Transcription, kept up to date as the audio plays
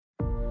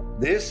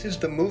This is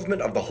the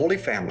movement of the Holy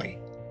Family.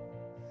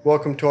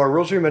 Welcome to our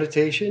Rosary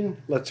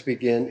Meditation. Let's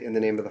begin in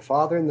the name of the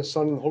Father, and the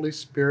Son, and the Holy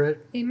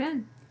Spirit.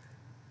 Amen.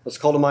 Let's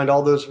call to mind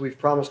all those we've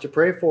promised to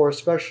pray for,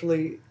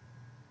 especially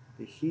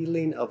the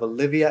healing of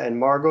Olivia and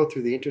Margot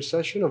through the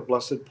intercession of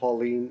Blessed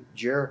Pauline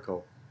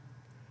Jericho.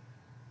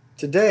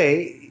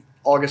 Today,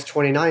 August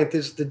 29th,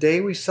 is the day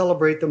we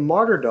celebrate the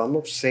martyrdom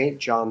of St.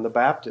 John the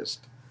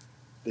Baptist,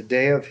 the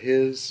day of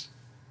his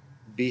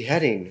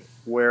beheading,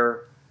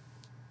 where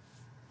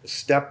the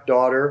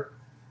stepdaughter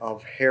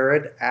of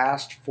Herod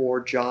asked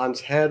for John's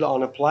head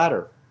on a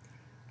platter.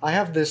 I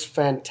have this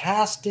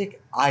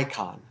fantastic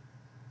icon.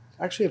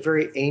 It's actually a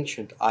very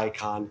ancient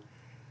icon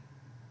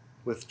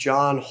with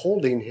John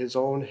holding his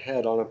own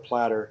head on a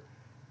platter.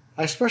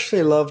 I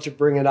especially love to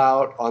bring it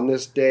out on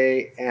this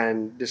day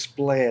and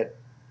display it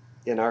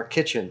in our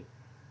kitchen.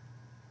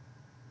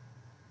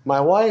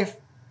 My wife,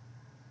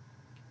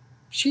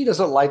 she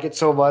doesn't like it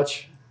so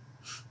much,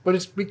 but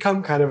it's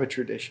become kind of a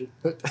tradition.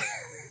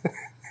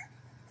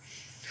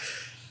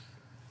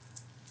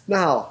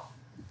 Now,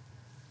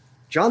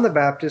 John the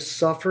Baptist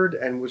suffered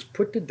and was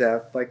put to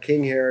death by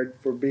King Herod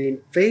for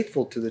being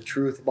faithful to the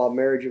truth about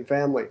marriage and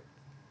family.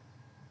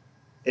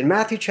 In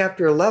Matthew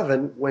chapter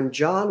 11, when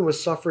John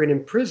was suffering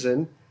in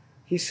prison,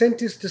 he sent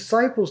his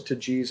disciples to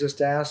Jesus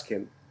to ask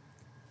him,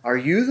 "Are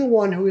you the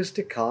one who is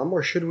to come,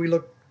 or should we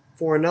look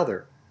for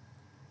another?"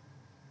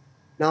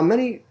 Now,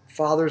 many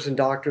fathers and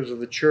doctors of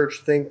the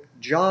church think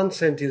John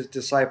sent his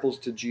disciples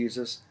to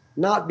Jesus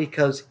not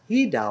because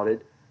he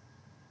doubted,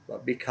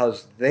 but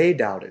because they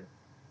doubted.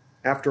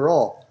 After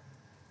all,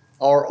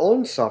 our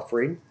own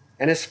suffering,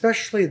 and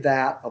especially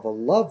that of a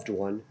loved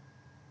one,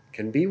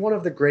 can be one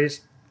of the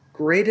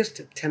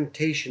greatest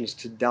temptations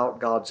to doubt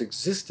God's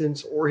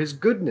existence or his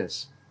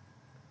goodness.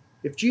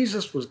 If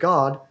Jesus was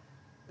God,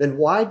 then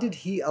why did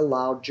he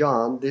allow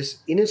John,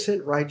 this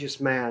innocent, righteous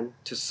man,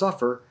 to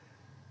suffer,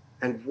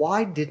 and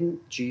why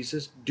didn't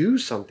Jesus do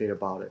something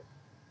about it?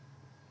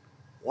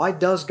 Why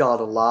does God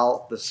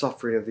allow the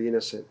suffering of the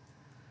innocent?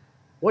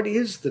 What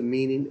is the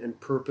meaning and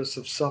purpose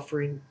of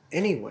suffering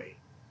anyway?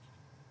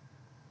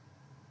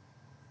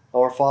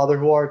 Our Father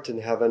who art in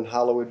heaven,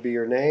 hallowed be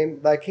your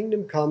name. Thy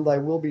kingdom come, thy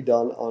will be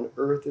done on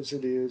earth as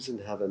it is in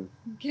heaven.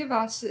 Give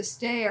us this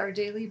day our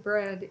daily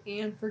bread,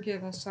 and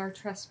forgive us our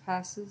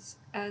trespasses,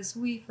 as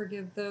we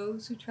forgive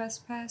those who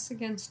trespass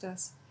against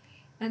us.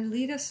 And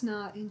lead us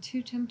not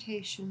into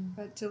temptation,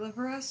 but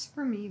deliver us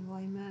from evil.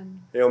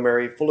 Amen. Hail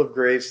Mary, full of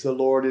grace, the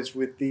Lord is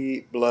with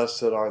thee.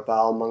 Blessed art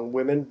thou among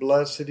women.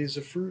 Blessed is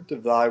the fruit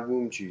of thy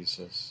womb,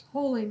 Jesus.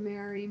 Holy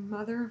Mary,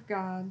 Mother of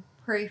God,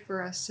 pray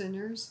for us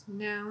sinners,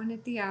 now and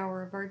at the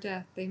hour of our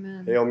death.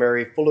 Amen. Hail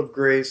Mary, full of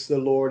grace, the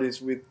Lord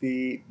is with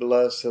thee.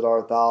 Blessed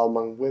art thou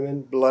among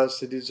women.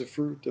 Blessed is the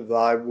fruit of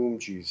thy womb,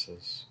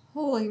 Jesus.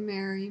 Holy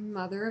Mary,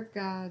 Mother of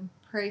God,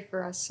 pray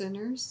for us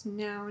sinners,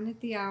 now and at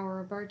the hour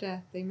of our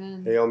death.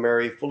 Amen. Hail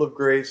Mary, full of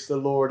grace, the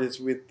Lord is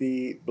with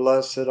thee.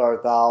 Blessed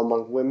art thou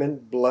among women.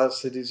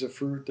 Blessed is the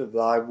fruit of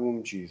thy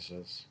womb,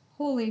 Jesus.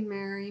 Holy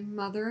Mary,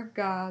 Mother of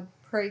God,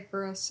 pray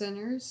for us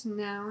sinners,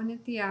 now and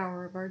at the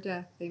hour of our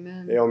death.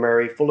 Amen. Hail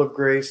Mary, full of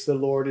grace, the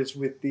Lord is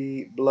with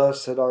thee.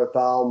 Blessed art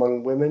thou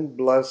among women.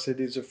 Blessed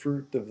is the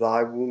fruit of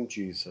thy womb,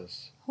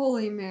 Jesus.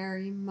 Holy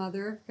Mary,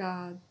 Mother of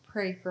God,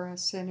 pray for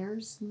us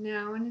sinners,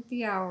 now and at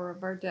the hour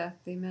of our death.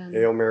 Amen.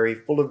 Hail Mary,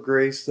 full of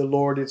grace, the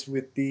Lord is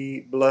with thee.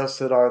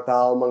 Blessed art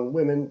thou among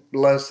women.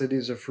 Blessed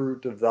is the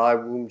fruit of thy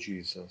womb,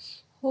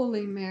 Jesus.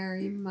 Holy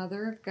Mary,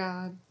 Mother of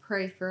God,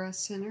 pray for us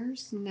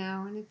sinners,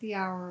 now and at the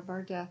hour of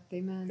our death.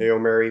 Amen. Hail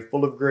Mary,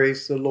 full of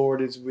grace, the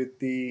Lord is with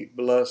thee.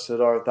 Blessed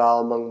art thou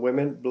among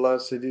women.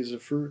 Blessed is the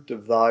fruit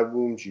of thy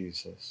womb,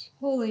 Jesus.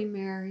 Holy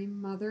Mary,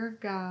 Mother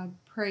of God,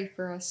 pray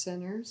for us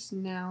sinners,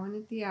 now and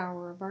at the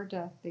hour of our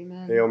death.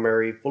 Amen. Hail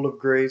Mary, full of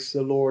grace,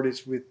 the Lord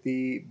is with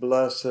thee.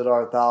 Blessed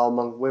art thou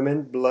among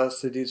women.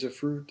 Blessed is the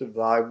fruit of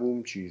thy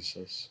womb,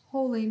 Jesus.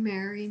 Holy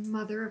Mary,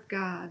 Mother of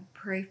God,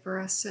 pray for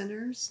us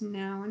sinners,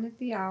 now and at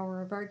the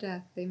hour of our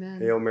death.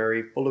 Amen. Hail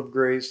Mary, full of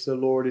grace, the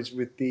Lord is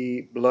with thee.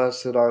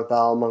 Blessed art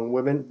thou among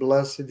women.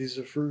 Blessed is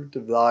the fruit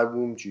of thy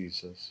womb,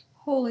 Jesus.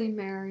 Holy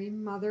Mary,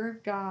 Mother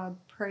of God,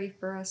 pray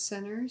for us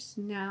sinners,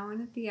 now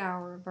and at the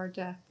hour of our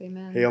death.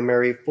 Amen. Hail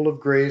Mary, full of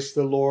grace,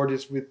 the Lord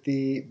is with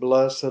thee.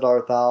 Blessed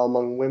art thou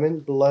among women.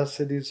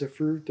 Blessed is the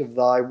fruit of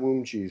thy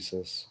womb,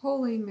 Jesus.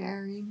 Holy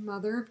Mary,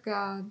 Mother of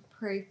God,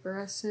 pray for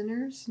us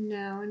sinners,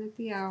 now and at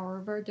the hour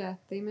of our death.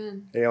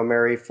 Amen. Hail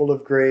Mary, full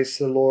of grace,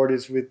 the Lord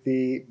is with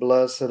thee.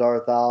 Blessed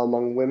art thou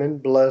among women.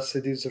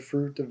 Blessed is the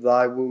fruit of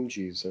thy womb,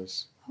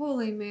 Jesus.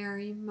 Holy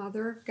Mary,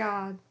 Mother of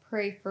God,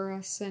 pray for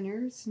us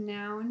sinners,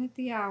 now and at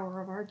the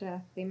hour of our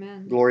death.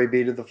 Amen. Glory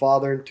be to the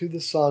Father, and to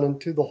the Son,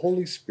 and to the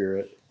Holy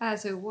Spirit.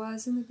 As it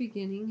was in the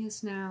beginning,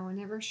 is now,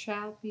 and ever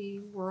shall be,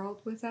 world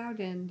without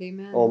end.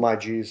 Amen. O my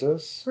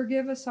Jesus,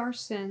 forgive us our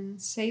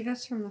sins, save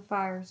us from the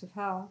fires of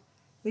hell.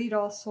 Lead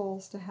all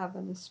souls to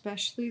heaven,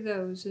 especially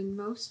those in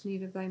most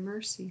need of thy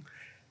mercy.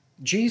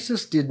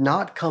 Jesus did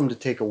not come to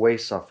take away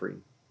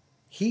suffering.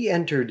 He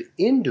entered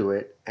into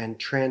it and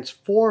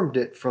transformed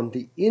it from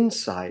the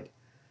inside.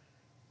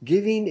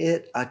 giving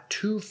it a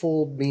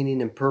twofold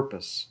meaning and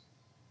purpose.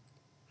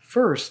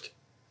 First,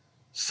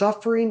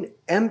 suffering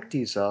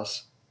empties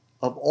us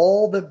of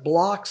all that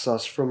blocks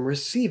us from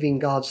receiving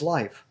God's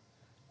life,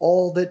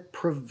 all that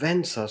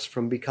prevents us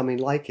from becoming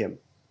like Him.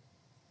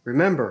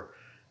 Remember,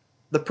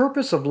 the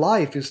purpose of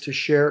life is to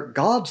share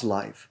God's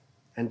life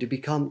and to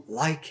become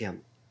like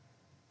Him.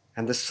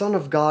 And the Son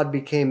of God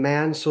became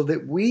man so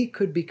that we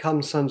could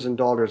become sons and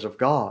daughters of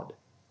God,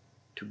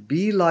 to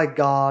be like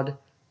God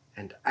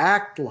and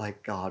act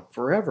like God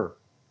forever.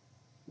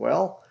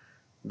 Well,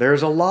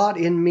 there's a lot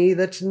in me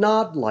that's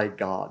not like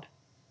God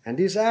and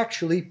is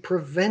actually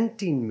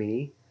preventing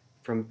me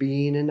from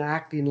being and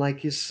acting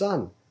like His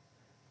Son.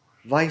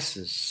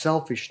 Vices,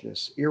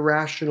 selfishness,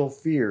 irrational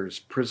fears,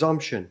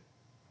 presumption.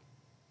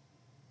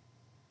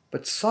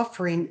 But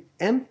suffering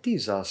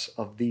empties us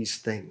of these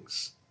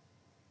things,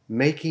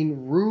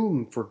 making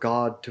room for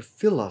God to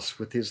fill us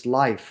with His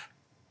life.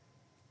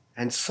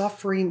 And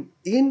suffering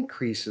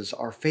increases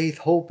our faith,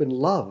 hope, and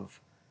love,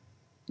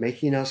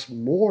 making us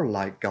more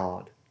like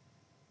God.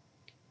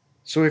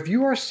 So if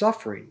you are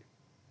suffering,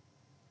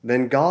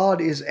 then God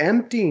is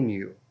emptying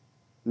you,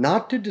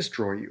 not to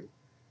destroy you,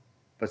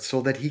 but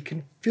so that He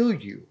can fill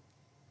you.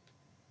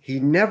 He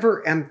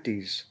never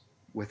empties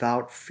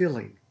without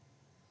filling.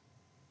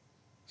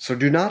 So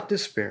do not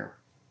despair.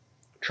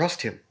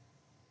 Trust Him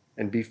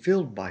and be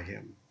filled by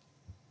Him.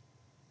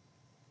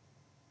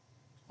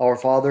 Our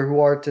Father who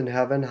art in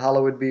heaven,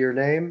 hallowed be your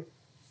name.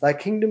 Thy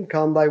kingdom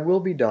come, thy will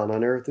be done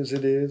on earth as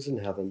it is in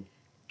heaven.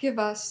 Give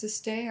us this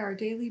day our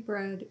daily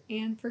bread,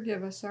 and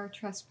forgive us our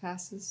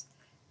trespasses,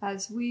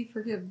 as we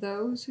forgive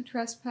those who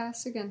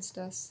trespass against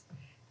us.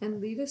 And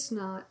lead us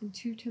not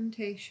into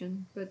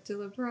temptation, but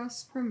deliver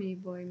us from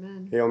evil.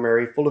 Amen. Hail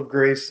Mary, full of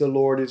grace, the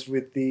Lord is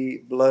with thee.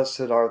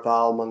 Blessed art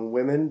thou among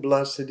women.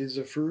 Blessed is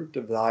the fruit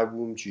of thy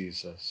womb,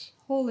 Jesus.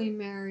 Holy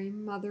Mary,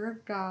 Mother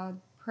of God,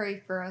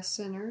 pray for us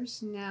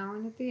sinners, now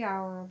and at the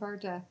hour of our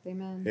death.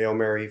 Amen. Hail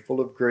Mary, full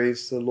of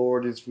grace, the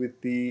Lord is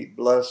with thee.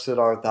 Blessed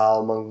art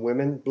thou among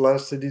women.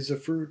 Blessed is the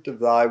fruit of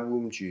thy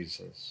womb,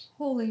 Jesus.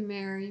 Holy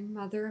Mary,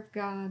 Mother of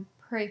God,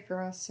 pray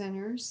for us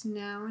sinners,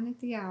 now and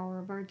at the hour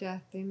of our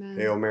death. Amen.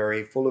 Hail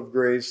Mary, full of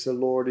grace, the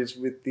Lord is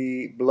with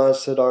thee.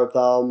 Blessed art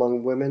thou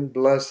among women.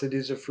 Blessed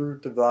is the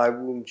fruit of thy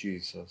womb,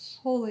 Jesus.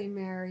 Holy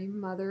Mary,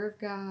 Mother of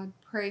God,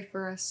 pray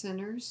for us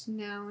sinners,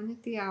 now and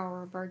at the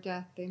hour of our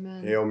death.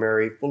 Amen. Hail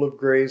Mary, full of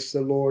grace,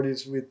 the Lord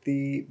is with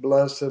thee.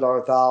 Blessed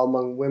art thou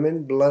among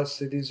women.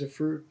 Blessed is the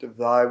fruit of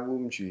thy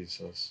womb,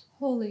 Jesus.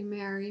 Holy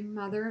Mary,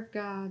 Mother of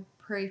God,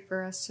 pray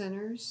for us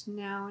sinners,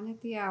 now and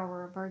at the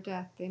hour of our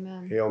death.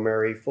 Amen. Hail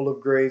Mary, full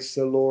of grace,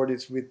 the Lord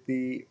is with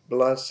thee.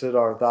 Blessed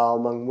art thou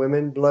among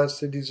women.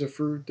 Blessed is the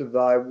fruit of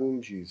thy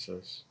womb,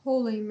 Jesus.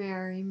 Holy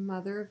Mary,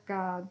 Mother of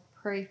God,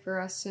 pray for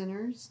us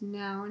sinners,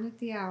 now and at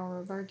the hour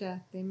of our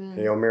death. Amen.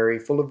 Hail Mary,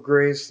 full of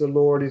grace, the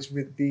Lord is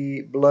with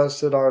thee.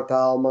 Blessed art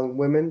thou among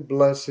women.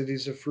 Blessed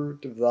is the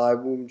fruit of thy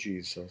womb,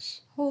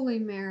 Jesus. Holy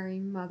Mary,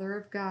 Mother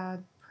of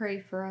God, pray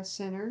for us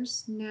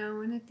sinners, now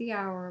and at the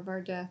hour of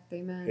our death.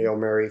 Amen. Hail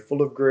Mary,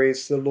 full of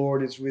grace, the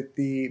Lord is with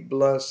thee.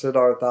 Blessed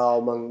art thou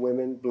among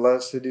women.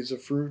 Blessed is the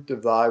fruit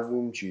of thy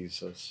womb,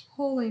 Jesus.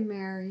 Holy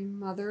Mary,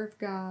 Mother of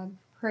God,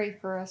 pray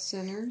for us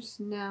sinners,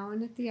 now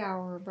and at the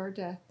hour of our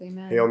death.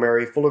 Amen. Hail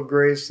Mary, full of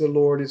grace, the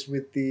Lord is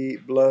with thee.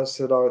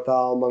 Blessed art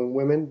thou among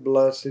women.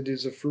 Blessed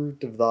is the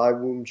fruit of thy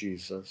womb,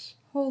 Jesus.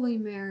 Holy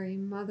Mary,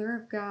 Mother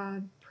of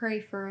God, pray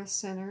for us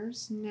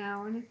sinners,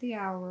 now and at the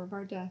hour of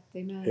our death.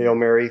 Amen. Hail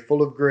Mary,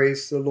 full of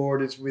grace, the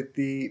Lord is with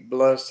thee.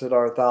 Blessed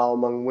art thou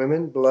among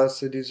women.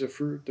 Blessed is the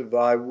fruit of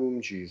thy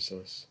womb,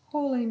 Jesus.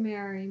 Holy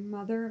Mary,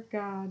 Mother of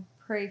God,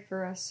 pray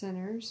for us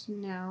sinners,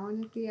 now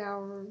and at the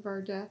hour of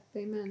our death.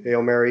 Amen.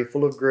 Hail Mary,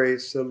 full of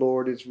grace, the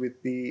Lord is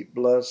with thee.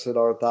 Blessed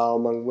art thou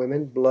among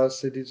women.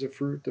 Blessed is the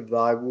fruit of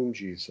thy womb,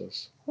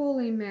 Jesus.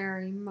 Holy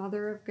Mary,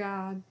 Mother of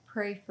God,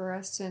 pray for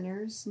us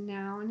sinners,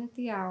 now and at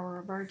the hour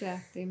of our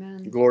death.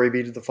 Amen. Glory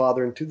be to the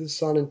Father, and to the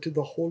Son, and to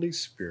the Holy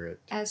Spirit.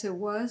 As it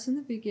was in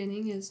the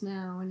beginning, is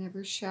now, and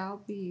ever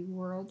shall be,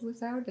 world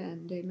without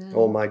end. Amen.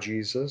 O my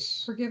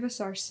Jesus, forgive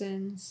us our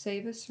sins,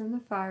 save us from the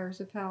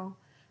fires of hell.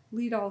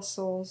 Lead all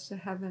souls to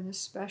heaven,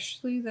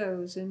 especially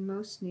those in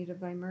most need of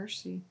thy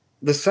mercy.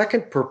 the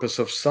second purpose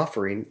of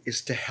suffering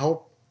is to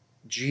help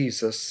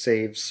Jesus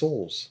save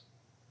souls.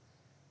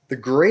 The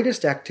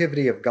greatest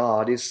activity of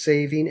God is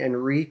saving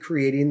and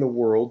recreating the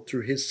world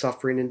through his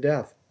suffering and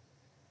death.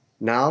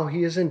 Now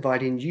he is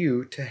inviting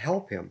you to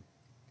help him.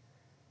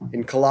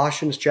 In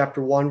Colossians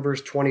chapter 1,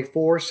 verse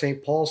 24,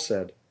 St. Paul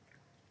said,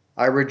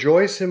 I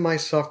rejoice in my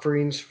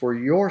sufferings for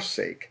your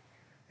sake,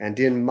 and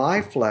in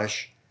my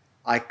flesh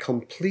I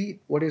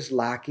complete what is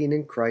lacking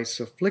in Christ's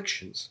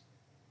afflictions,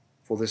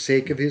 for the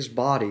sake of his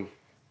body,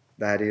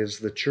 that is,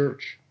 the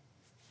church.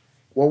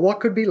 Well, what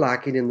could be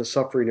lacking in the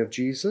suffering of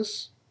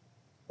Jesus?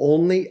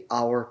 Only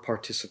our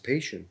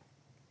participation.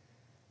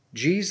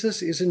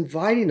 Jesus is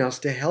inviting us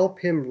to help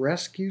him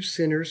rescue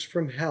sinners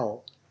from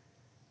hell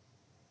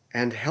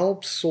and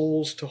help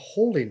souls to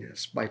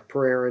holiness by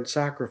prayer and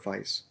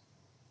sacrifice.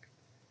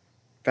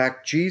 In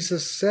fact,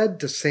 Jesus said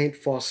to Saint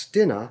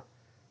Faustina,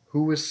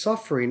 who was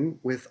suffering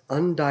with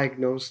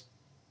undiagnosed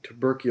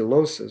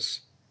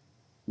tuberculosis,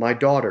 "My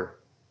daughter,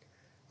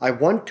 I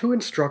want to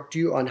instruct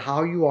you on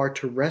how you are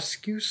to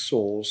rescue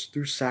souls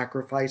through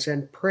sacrifice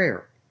and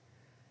prayer.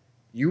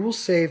 You will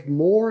save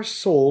more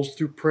souls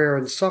through prayer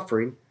and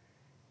suffering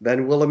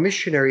than will a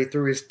missionary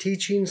through his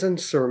teachings and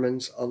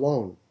sermons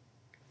alone.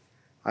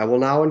 I will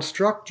now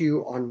instruct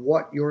you on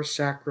what your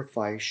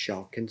sacrifice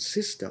shall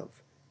consist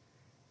of,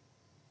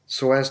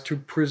 so as to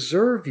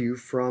preserve you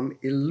from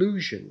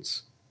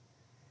illusions.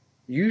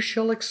 You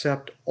shall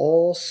accept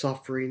all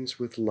sufferings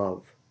with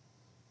love,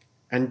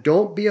 and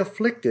don't be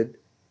afflicted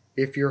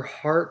if your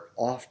heart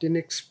often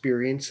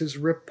experiences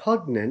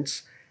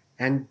repugnance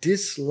and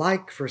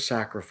dislike for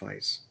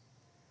sacrifice.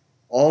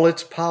 All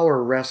its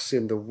power rests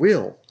in the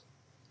will,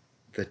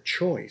 the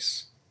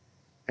choice,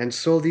 and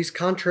so these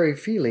contrary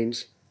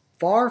feelings,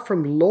 far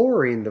from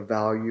lowering the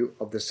value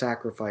of the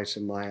sacrifice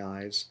in my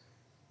eyes,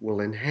 will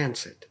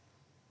enhance it."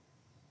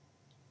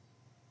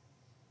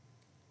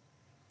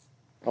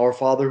 Our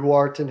Father who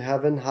art in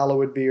heaven,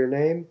 hallowed be your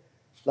name.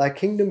 Thy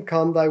kingdom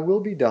come, thy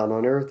will be done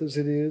on earth as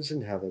it is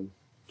in heaven.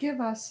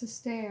 Give us this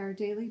day our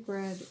daily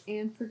bread,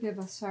 and forgive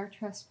us our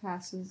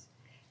trespasses,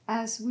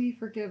 as we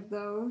forgive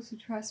those who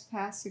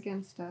trespass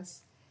against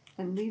us.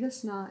 And lead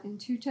us not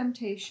into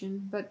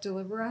temptation, but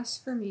deliver us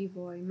from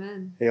evil.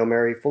 Amen. Hail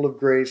Mary, full of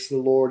grace, the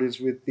Lord is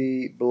with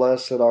thee.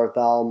 Blessed art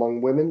thou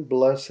among women.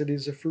 Blessed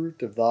is the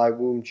fruit of thy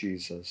womb,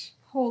 Jesus.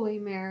 Holy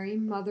Mary,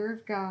 Mother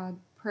of God,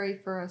 pray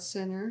for us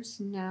sinners,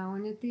 now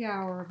and at the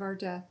hour of our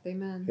death.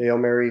 Amen. Hail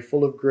Mary,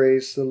 full of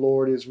grace, the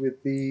Lord is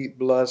with thee.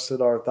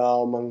 Blessed art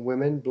thou among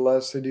women.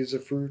 Blessed is the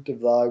fruit of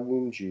thy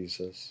womb,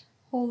 Jesus.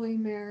 Holy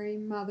Mary,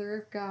 Mother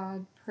of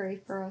God, pray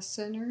for us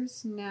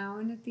sinners, now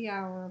and at the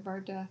hour of our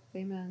death.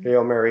 Amen.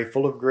 Hail Mary,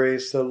 full of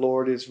grace, the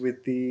Lord is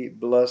with thee.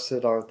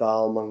 Blessed art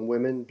thou among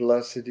women.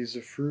 Blessed is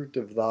the fruit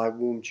of thy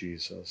womb,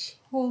 Jesus.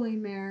 Holy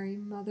Mary,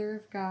 Mother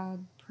of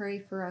God, pray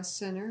for us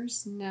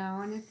sinners, now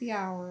and at the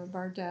hour of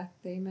our death.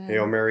 Amen.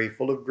 Hail Mary,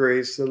 full of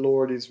grace, the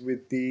Lord is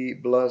with thee.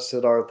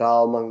 Blessed art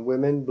thou among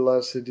women.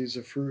 Blessed is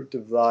the fruit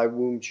of thy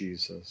womb,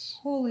 Jesus.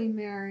 Holy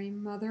Mary,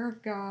 Mother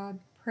of God,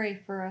 pray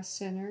for us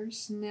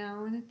sinners,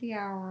 now and at the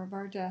hour of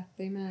our death.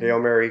 Amen. Hail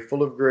Mary,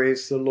 full of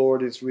grace, the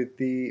Lord is with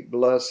thee.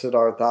 Blessed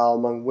art thou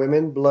among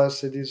women.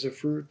 Blessed is the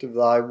fruit of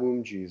thy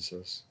womb,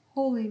 Jesus.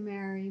 Holy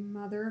Mary,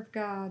 Mother of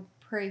God,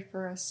 pray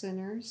for us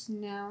sinners,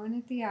 now and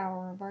at the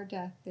hour of our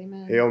death.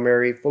 Amen. Hail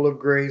Mary, full of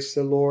grace,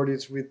 the Lord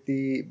is with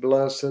thee.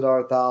 Blessed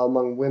art thou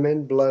among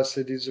women.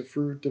 Blessed is the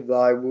fruit of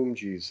thy womb,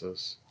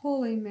 Jesus.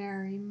 Holy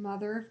Mary,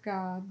 Mother of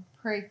God,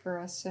 pray for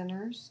us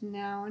sinners,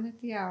 now and at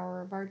the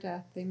hour of our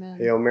death. Amen.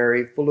 Hail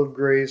Mary, full of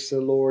grace,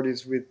 the Lord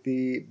is with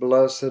thee.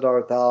 Blessed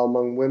art thou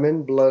among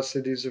women.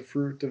 Blessed is the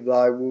fruit of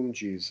thy womb,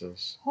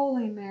 Jesus.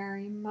 Holy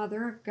Mary,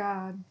 Mother of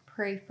God,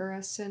 pray for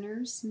us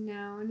sinners,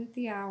 now and at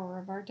the hour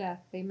of our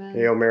death. Amen.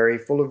 Hail Mary,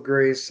 full of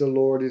grace, the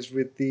Lord is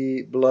with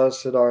thee.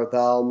 Blessed art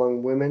thou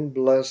among women.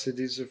 Blessed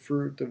is the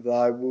fruit of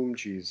thy womb,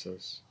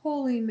 Jesus.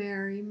 Holy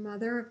Mary,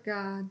 Mother of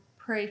God,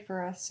 pray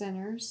for us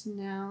sinners,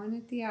 now and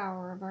at the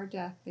hour of our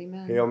death.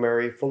 Amen. Hail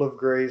Mary, full of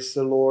grace,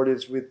 the Lord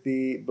is with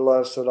thee.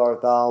 Blessed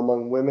art thou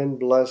among women.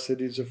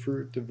 Blessed is the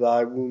fruit of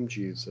thy womb,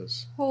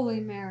 Jesus. Holy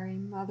Mary,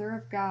 Mother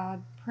of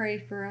God, pray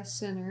for us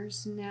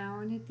sinners, now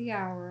and at the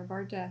hour of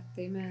our death.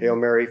 Amen. Hail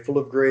Mary, full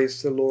of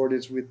grace, the Lord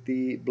is with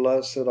thee.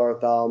 Blessed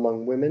art thou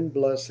among women.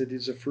 Blessed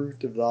is the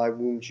fruit of thy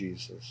womb,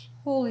 Jesus.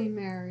 Holy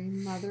Mary,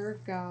 Mother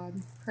of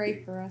God,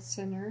 pray for us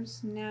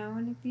sinners, now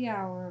and at the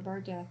hour of our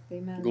death.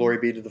 Amen. Glory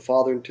be to the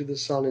Father, and to the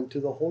Son, and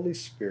to the Holy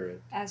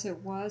Spirit. As it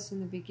was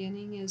in the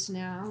beginning, is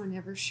now, and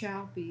ever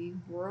shall be,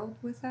 world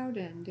without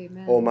end.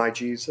 Amen. O my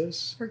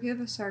Jesus, forgive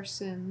us our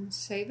sins,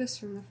 save us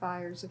from the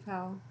fires of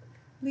hell.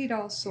 Lead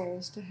all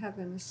souls to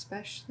heaven,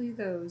 especially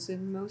those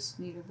in most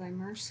need of thy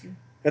mercy.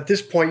 at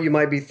this point you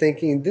might be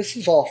thinking, this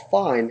is all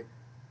fine,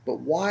 but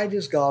why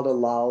does God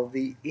allow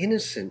the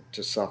innocent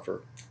to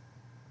suffer?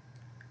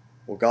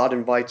 Well, God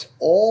invites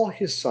all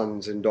his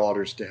sons and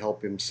daughters to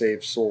help him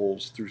save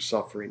souls through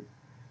suffering,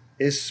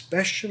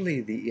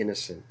 especially the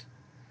innocent.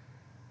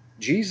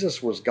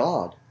 Jesus was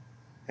God,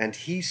 and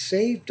he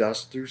saved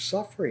us through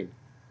suffering.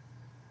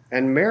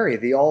 And Mary,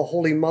 the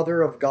all-holy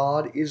Mother of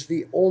God, is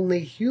the only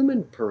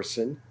human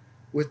person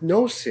with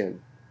no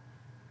sin,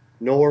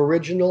 no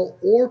original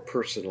or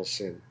personal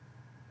sin.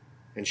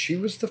 And she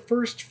was the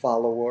first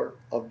follower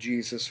of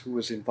Jesus who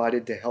was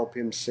invited to help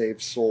him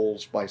save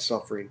souls by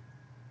suffering.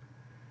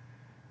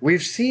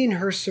 We've seen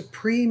her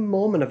supreme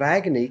moment of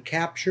agony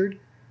captured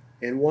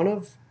in one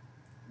of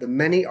the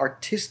many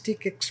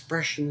artistic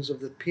expressions of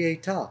the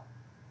Pietà,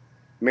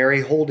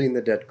 Mary holding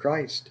the dead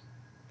Christ.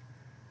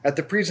 At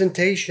the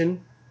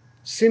presentation,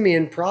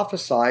 Simeon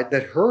prophesied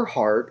that her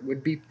heart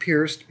would be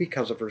pierced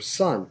because of her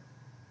son.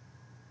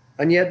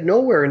 And yet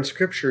nowhere in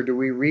Scripture do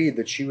we read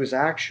that she was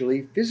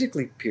actually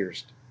physically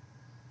pierced.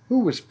 Who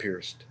was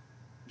pierced?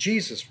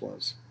 Jesus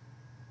was.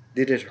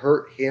 Did it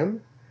hurt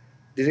him?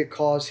 Did it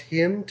cause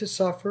him to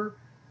suffer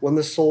when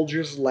the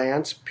soldier's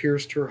lance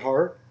pierced her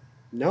heart?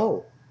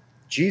 No.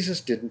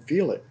 Jesus didn't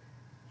feel it.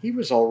 He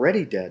was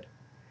already dead.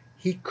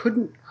 He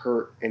couldn't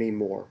hurt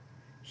anymore.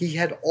 He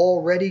had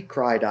already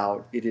cried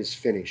out, "It is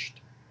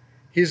finished."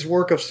 His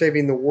work of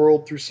saving the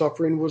world through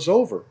suffering was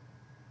over.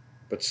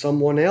 But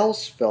someone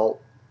else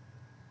felt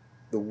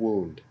the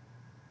wound.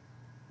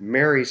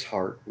 Mary's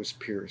heart was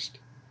pierced.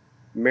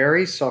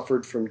 Mary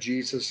suffered from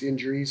Jesus'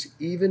 injuries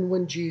even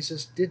when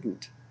Jesus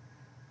didn't.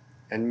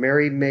 And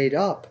Mary made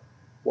up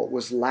what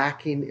was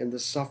lacking in the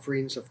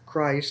sufferings of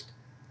Christ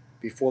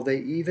before they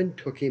even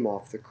took him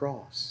off the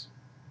cross.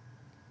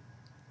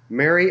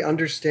 Mary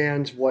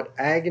understands what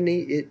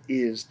agony it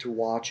is to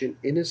watch an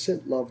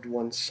innocent loved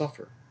one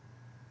suffer.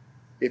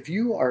 If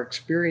you are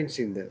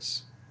experiencing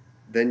this,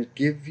 then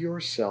give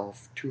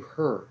yourself to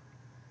her.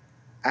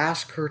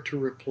 Ask her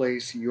to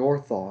replace your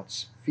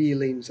thoughts,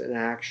 feelings, and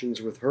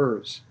actions with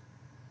hers.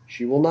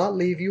 She will not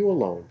leave you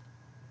alone.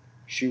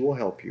 She will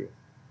help you.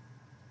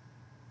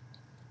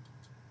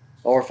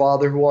 Our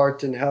Father who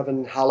art in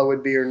heaven,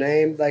 hallowed be your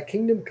name. Thy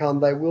kingdom come,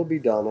 thy will be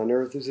done on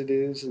earth as it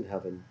is in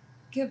heaven.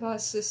 Give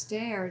us this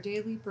day our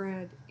daily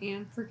bread,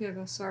 and forgive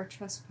us our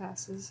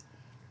trespasses,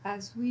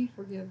 as we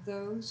forgive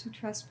those who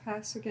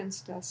trespass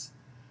against us.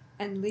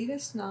 And lead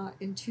us not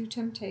into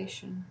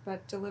temptation,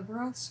 but deliver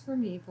us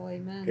from evil.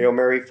 Amen. Hail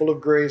Mary, full of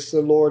grace,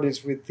 the Lord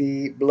is with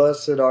thee.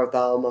 Blessed art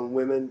thou among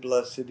women,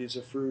 blessed is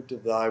the fruit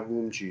of thy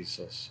womb,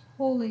 Jesus.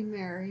 Holy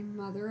Mary,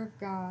 Mother of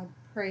God,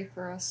 pray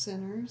for us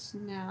sinners,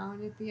 now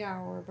and at the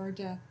hour of our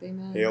death.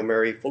 Amen. Hail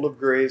Mary, full of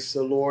grace,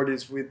 the Lord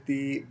is with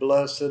thee.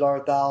 Blessed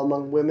art thou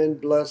among women,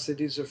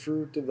 blessed is the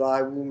fruit of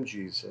thy womb,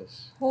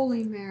 Jesus.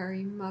 Holy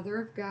Mary, Mother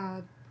of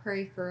God,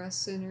 pray for us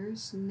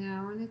sinners,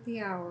 now and at the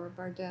hour of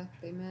our death.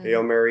 Amen.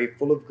 Hail Mary,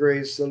 full of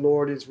grace, the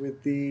Lord is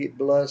with thee.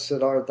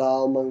 Blessed art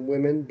thou among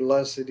women,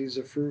 blessed is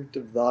the fruit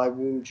of thy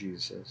womb,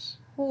 Jesus.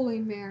 Holy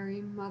Mary,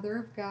 Mother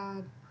of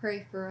God,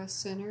 pray for us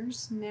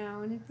sinners,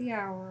 now and at the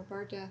hour of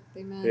our death.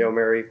 Amen. Hail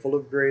Mary, full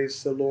of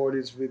grace, the Lord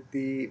is with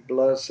thee.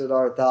 Blessed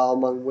art thou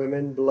among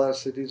women,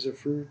 blessed is the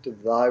fruit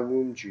of thy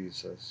womb,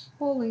 Jesus.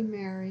 Holy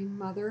Mary,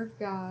 Mother of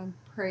God,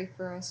 pray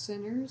for us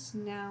sinners,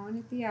 now and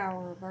at the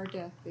hour of our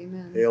death.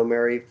 Amen. Hail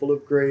Mary, full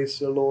of grace,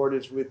 the Lord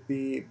is with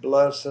thee.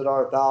 Blessed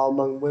art thou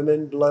among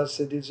women,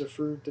 blessed is the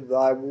fruit of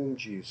thy womb,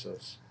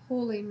 Jesus.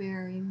 Holy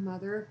Mary,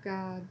 Mother of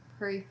God,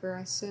 pray for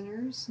us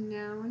sinners,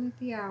 now and at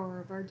the hour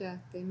of our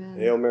death. Amen.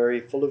 Hail Mary,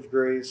 full of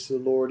grace, the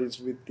Lord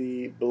is with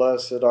thee.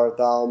 Blessed art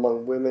thou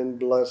among women,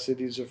 blessed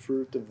is the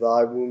fruit of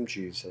thy womb,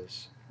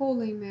 Jesus.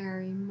 Holy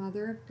Mary,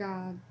 Mother of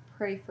God,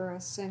 pray for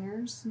us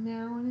sinners,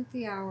 now and at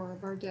the hour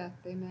of our death.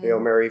 Amen. Hail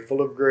Mary,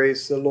 full of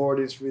grace, the Lord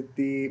is with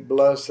thee.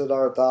 Blessed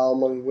art thou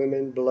among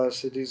women,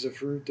 blessed is the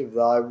fruit of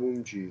thy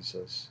womb,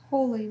 Jesus.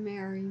 Holy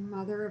Mary,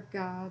 Mother of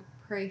God,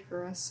 pray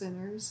for us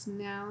sinners,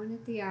 now and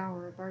at the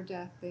hour of our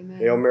death. Amen.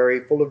 Hail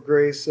Mary, full of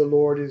grace, the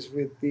Lord is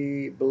with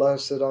thee.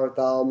 Blessed art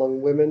thou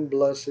among women,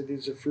 blessed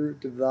is the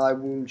fruit of thy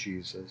womb,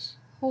 Jesus.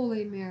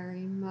 Holy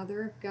Mary,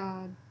 Mother of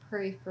God,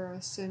 pray for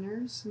us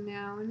sinners,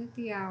 now and at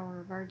the hour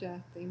of our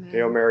death. Amen.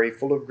 Hail Mary,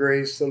 full of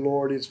grace, the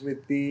Lord is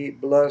with thee.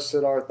 Blessed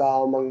art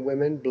thou among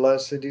women,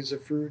 blessed is the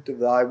fruit of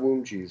thy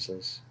womb,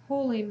 Jesus.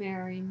 Holy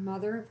Mary,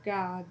 Mother of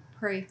God,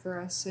 pray for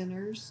us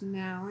sinners,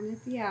 now and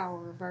at the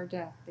hour of our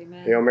death.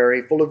 Amen. Hail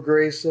Mary, full of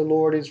grace, the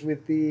Lord is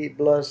with thee.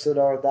 Blessed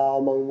art thou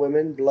among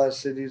women,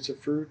 blessed is the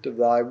fruit of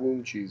thy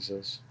womb,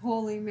 Jesus.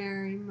 Holy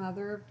Mary,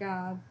 Mother of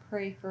God,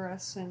 pray for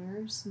us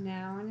sinners,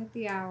 now and at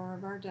the hour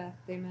of our death.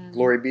 Amen.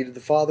 Glory be to the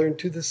Father, and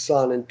to the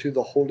Son, and to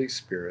the Holy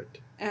Spirit.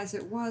 As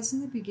it was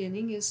in the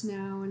beginning, is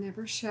now, and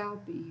ever shall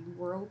be,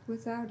 world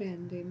without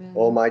end. Amen.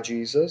 O my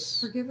Jesus,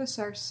 forgive us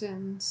our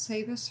sins,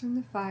 save us from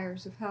the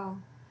fires of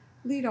hell.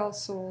 Lead all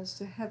souls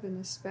to heaven,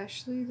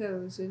 especially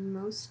those in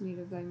most need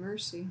of thy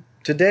mercy.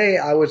 today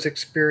I was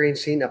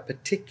experiencing a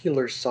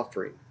particular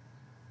suffering.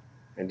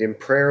 And in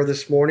prayer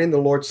this morning, the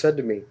Lord said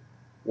to me,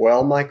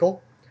 "Well,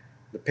 Michael,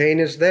 the pain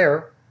is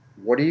there.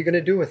 What are you going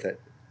to do with it?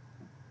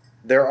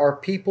 There are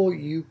people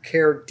you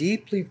care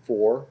deeply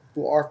for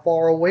who are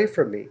far away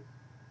from me.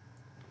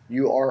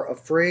 You are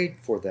afraid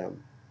for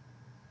them.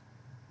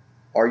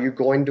 Are you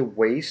going to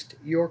waste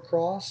your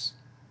cross?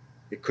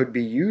 It could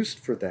be used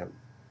for them.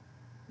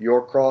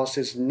 Your cross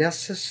is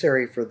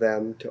necessary for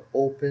them to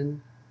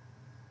open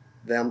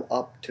them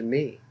up to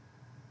me."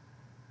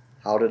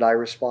 How did I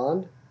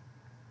respond?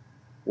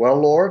 "Well,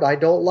 Lord, I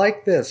don't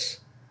like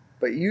this,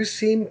 but you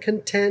seem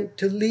content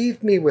to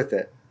leave me with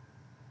it.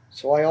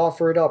 So I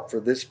offer it up for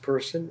this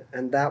person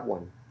and that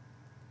one."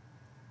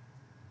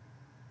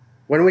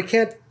 When we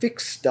can't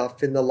fix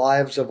stuff in the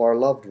lives of our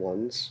loved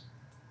ones,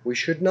 we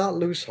should not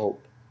lose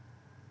hope,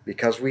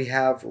 because we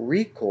have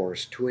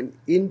recourse to an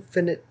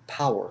infinite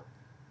power,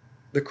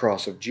 the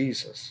cross of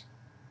Jesus.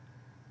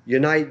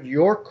 Unite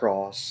your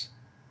cross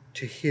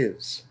to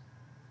His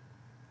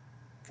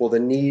for the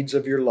needs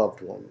of your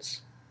loved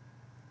ones.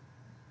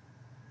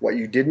 What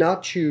you did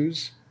not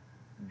choose,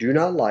 do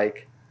not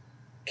like,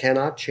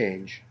 cannot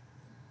change,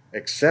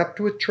 accept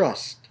with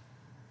trust,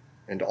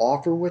 and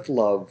offer with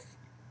love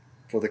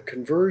for the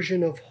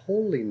conversion of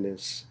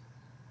holiness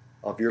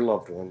of your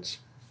loved ones.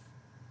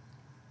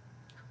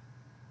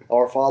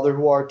 Our Father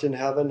who art in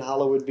heaven,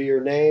 hallowed be your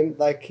name.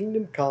 Thy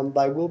kingdom come,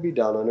 thy will be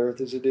done on earth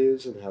as it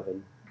is in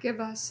heaven. Give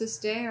us this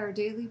day our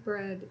daily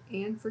bread,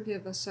 and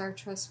forgive us our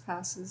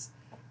trespasses,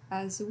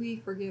 as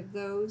we forgive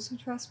those who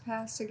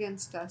trespass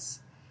against us.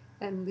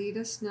 And lead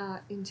us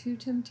not into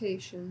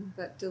temptation,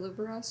 but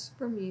deliver us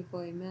from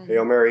evil. Amen.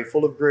 Hail Mary,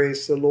 full of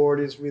grace, the Lord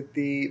is with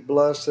thee.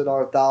 Blessed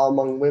art thou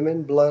among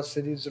women, blessed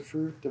is the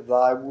fruit of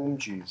thy womb,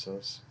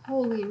 Jesus.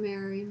 Holy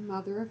Mary,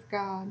 Mother of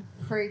God,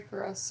 pray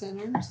for us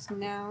sinners,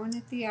 now and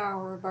at the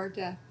hour of our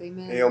death.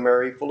 Amen. Hail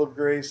Mary, full of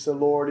grace, the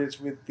Lord is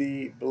with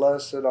thee.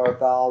 Blessed art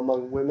thou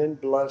among women,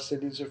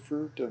 blessed is the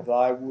fruit of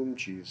thy womb,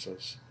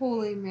 Jesus.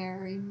 Holy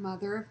Mary,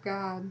 Mother of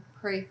God,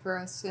 pray for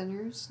us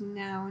sinners,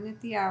 now and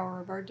at the hour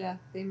of our death.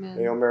 Amen.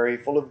 Hail Mary,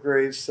 full of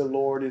grace, the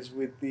Lord is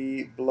with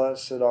thee.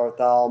 Blessed art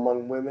thou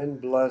among women,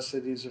 blessed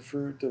is the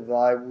fruit of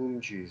thy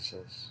womb,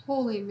 Jesus.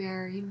 Holy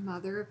Mary,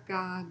 Mother of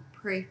God,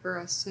 pray for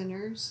us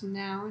sinners,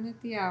 now and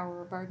at the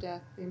hour of our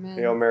death. Amen.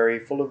 Hail Mary,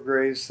 full of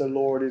grace, the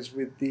Lord is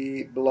with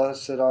thee.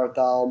 Blessed art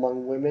thou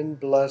among women,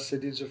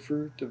 blessed is the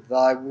fruit of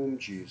thy womb,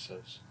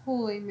 Jesus.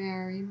 Holy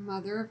Mary,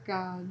 Mother of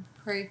God,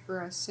 pray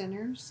for us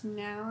sinners,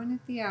 now and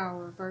at the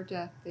hour of our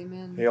death.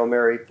 Amen. Hail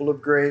Mary, full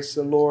of grace,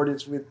 the Lord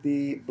is with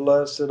thee.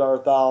 Blessed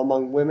art thou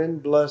among women,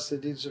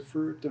 blessed is the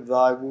fruit of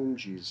thy womb,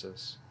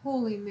 Jesus.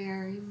 Holy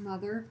Mary,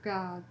 Mother of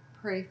God,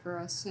 pray for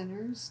us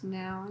sinners,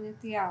 now and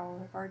at the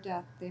hour of our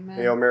death. Amen.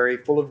 Hail Mary,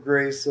 full of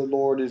grace, the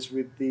Lord is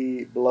with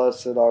thee.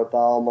 Blessed art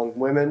thou among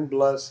women,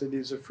 blessed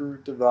is the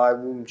fruit of thy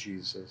womb,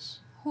 Jesus.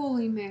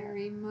 Holy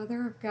Mary,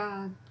 Mother of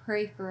God,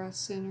 pray for us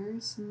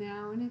sinners,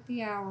 now and at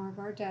the hour of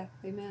our death.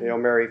 Amen. Hail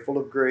Mary, full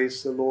of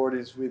grace, the Lord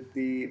is with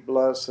thee.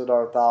 Blessed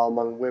art thou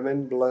among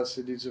women,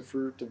 blessed is the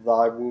fruit of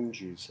thy womb,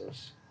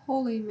 Jesus.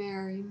 Holy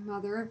Mary,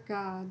 Mother of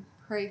God,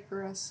 pray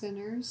for us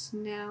sinners,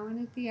 now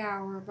and at the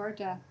hour of our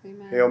death.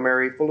 Amen. Hail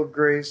Mary, full of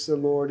grace, the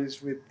Lord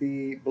is with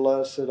thee.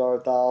 Blessed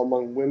art thou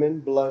among women,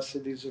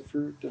 blessed is the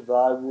fruit of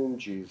thy womb,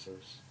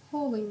 Jesus.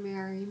 Holy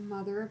Mary,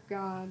 Mother of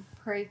God,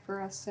 pray for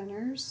us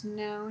sinners,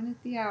 now and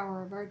at the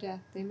hour of our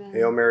death. Amen.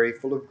 Hail Mary,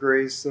 full of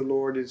grace, the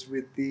Lord is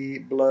with thee.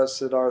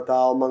 Blessed art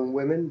thou among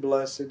women,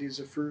 blessed is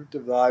the fruit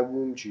of thy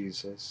womb,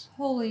 Jesus.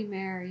 Holy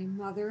Mary,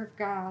 Mother of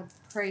God,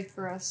 pray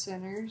for us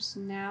sinners,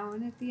 now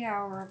and at the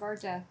hour of our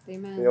death.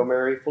 Amen. Hail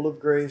Mary, full of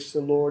grace,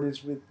 the Lord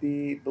is with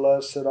thee.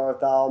 Blessed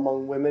art thou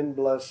among women,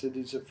 blessed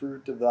is the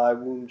fruit of thy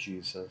womb,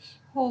 Jesus.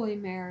 Holy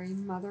Mary,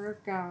 Mother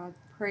of God,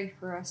 pray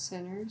for us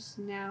sinners,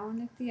 now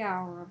and at the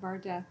hour of our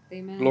death.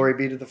 Amen. Glory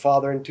be to the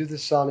Father, and to the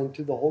Son, and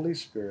to the Holy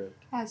Spirit.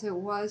 As it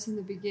was in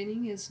the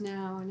beginning, is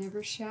now, and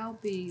ever shall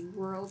be,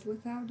 world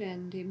without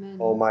end. Amen.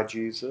 O my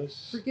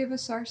Jesus, forgive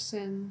us our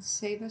sins,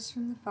 save us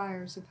from the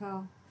fires of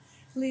hell.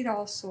 Lead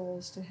all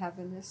souls to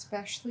heaven,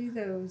 especially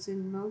those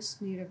in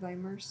most need of thy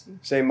mercy.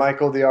 Saint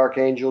Michael the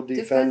Archangel,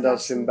 defend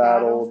us in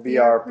battle, be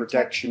our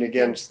protection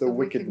against the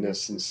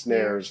wickedness and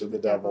snares of the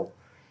devil.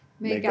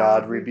 May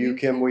God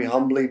rebuke him, we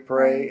humbly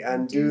pray,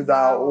 and do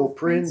thou, O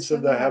Prince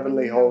of the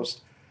heavenly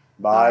host,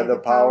 by the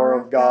power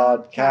of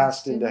God,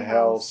 cast into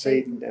hell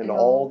Satan and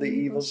all the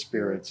evil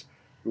spirits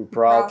who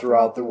prowl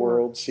throughout the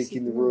world,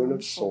 seeking the ruin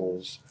of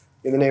souls.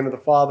 In the name of the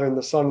Father, and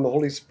the Son, and the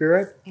Holy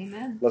Spirit,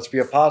 Amen. Let's be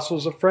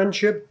apostles of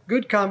friendship,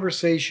 good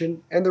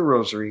conversation, and the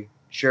rosary.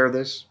 Share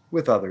this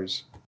with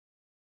others.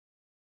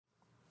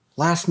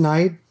 Last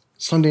night,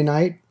 Sunday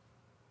night,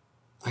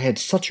 I had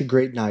such a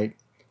great night.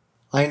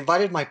 I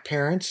invited my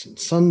parents and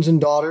sons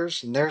and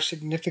daughters and their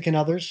significant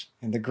others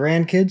and the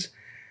grandkids,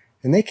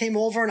 and they came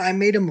over and I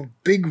made them a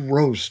big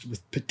roast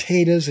with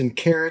potatoes and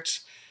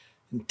carrots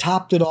and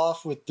topped it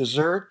off with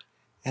dessert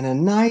and a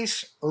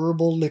nice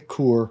herbal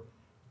liqueur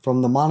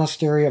from the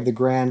monastery of the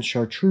Grand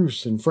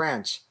Chartreuse in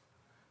France.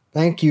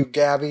 Thank you,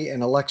 Gabby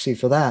and Alexi,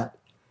 for that.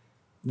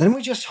 Then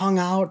we just hung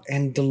out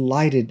and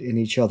delighted in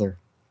each other.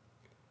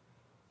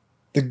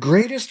 The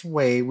greatest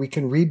way we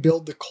can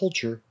rebuild the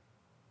culture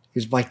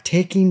is by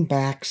taking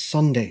back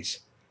Sundays,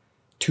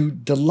 to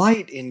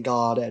delight in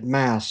God at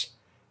Mass,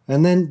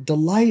 and then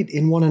delight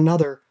in one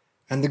another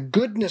and the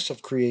goodness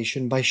of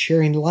creation by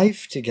sharing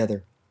life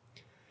together.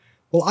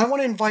 Well, I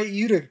want to invite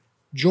you to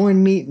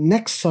join me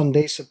next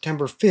Sunday,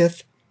 September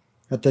 5th,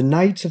 at the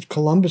Knights of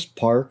Columbus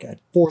Park at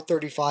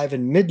 435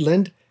 in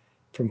Midland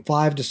from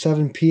 5 to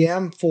 7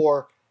 p.m.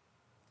 for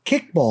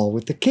kickball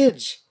with the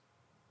kids,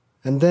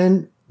 and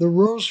then the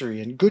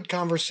rosary and good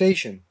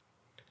conversation.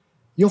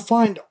 You'll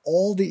find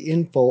all the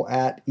info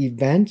at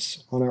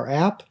events on our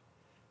app.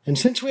 And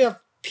since we have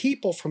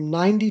people from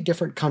 90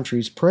 different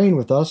countries praying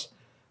with us,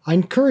 I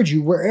encourage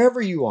you,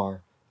 wherever you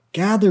are,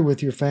 gather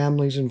with your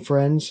families and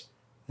friends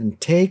and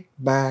take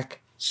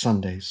back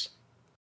Sundays.